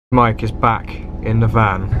Mike is back in the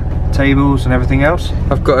van. Tables and everything else.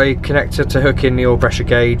 I've got a connector to hook in the oil pressure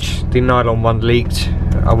gauge. The nylon one leaked.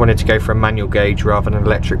 I wanted to go for a manual gauge rather than an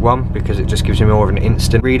electric one because it just gives you more of an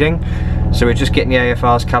instant reading. So we're just getting the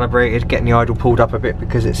AFRs calibrated, getting the idle pulled up a bit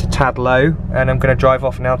because it's a tad low, and I'm going to drive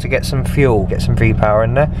off now to get some fuel, get some V-power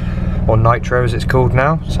in there, or nitro as it's called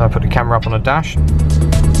now. So I put the camera up on the dash.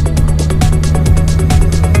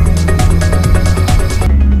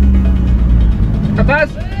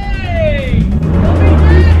 Buzz! Hey!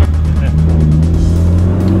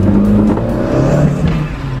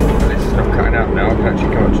 This is not cutting out now, I can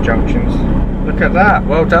actually come up to junctions. Look at that,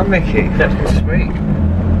 well done Mickey, that's sweet.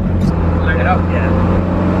 Load it up, yeah.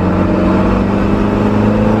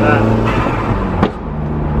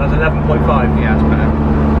 That's 11.5, yeah, that's better.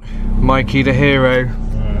 Mikey the hero,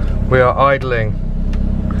 we are idling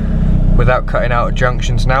without cutting out at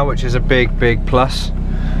junctions now, which is a big plus.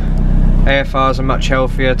 AFRs are much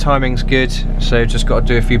healthier, timing's good, so just got to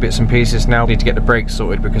do a few bits and pieces now. Need to get the brakes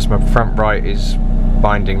sorted because my front right is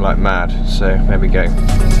binding like mad, so there we go.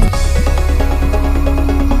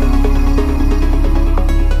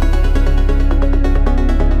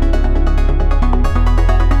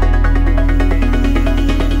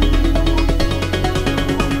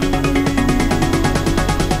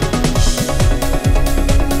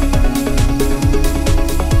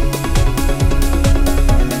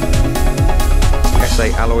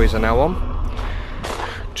 Alloys are now on.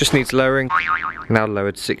 Just needs lowering. Now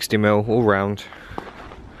lowered 60mm all round.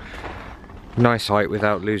 Nice height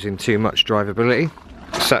without losing too much drivability.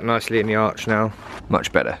 Sat nicely in the arch now.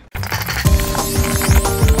 Much better.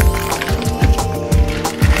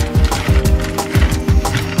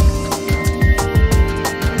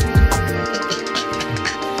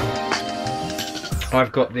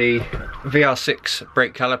 I've got the VR6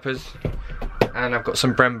 brake calipers. And I've got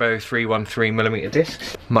some Brembo 313mm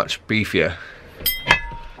discs, much beefier.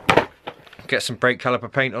 Get some brake caliper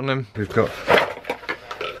paint on them. We've got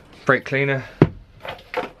brake cleaner,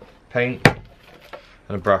 paint,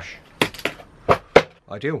 and a brush.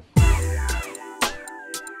 Ideal.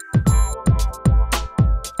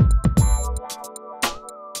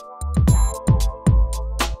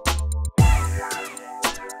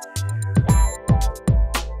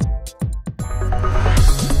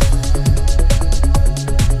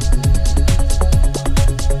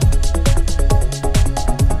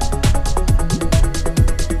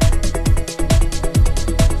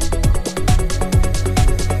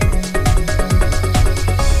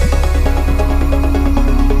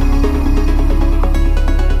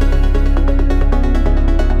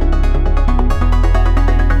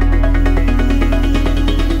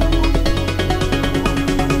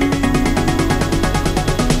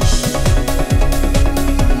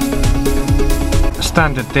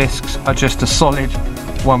 Standard discs are just a solid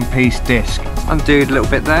one-piece disc. Undo the little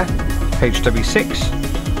bit there,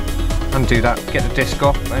 HW6, undo that, get the disc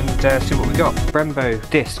off and see what we got. Brembo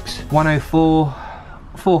discs,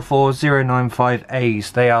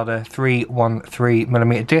 104-44095As, they are the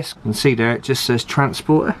 313mm disc. You can see there it just says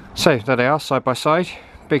transporter. So there they are, side by side,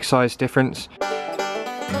 big size difference.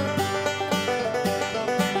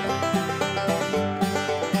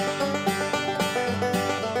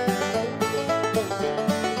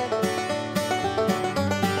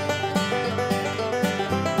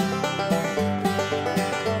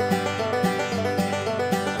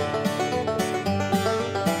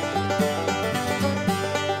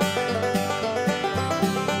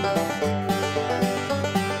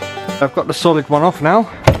 I've got the solid one off now.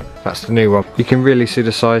 That's the new one. You can really see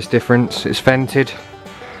the size difference. It's vented.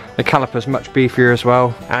 The caliper's much beefier as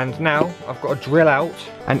well. And now I've got to drill out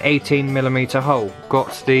an 18mm hole.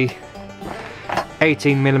 Got the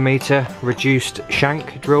 18mm reduced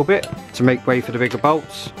shank drill bit to make way for the bigger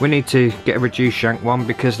bolts. We need to get a reduced shank one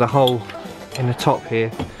because the hole in the top here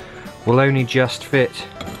will only just fit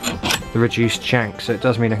the reduced shank, so it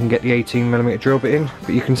does mean I can get the 18mm drill bit in, but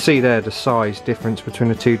you can see there the size difference between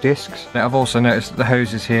the two discs. Now I've also noticed that the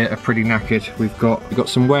hoses here are pretty knackered. We've got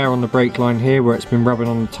some wear on the brake line here where it's been rubbing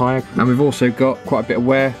on the tyre, and we've also got quite a bit of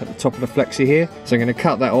wear at the top of the flexi here, so I'm going to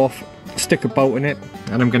cut that off, stick a bolt in it,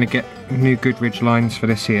 and I'm going to get new Goodridge lines for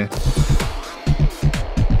this here.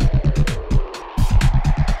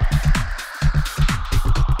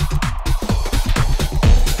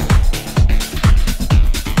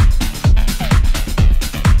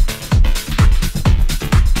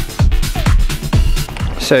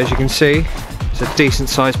 So as you can see, it's a decent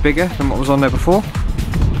size bigger than what was on there before.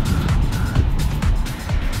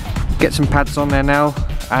 Get some pads on there now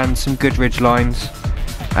and some Goodridge lines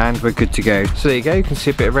and we're good to go. So there you go, you can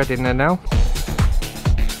see a bit of red in there now.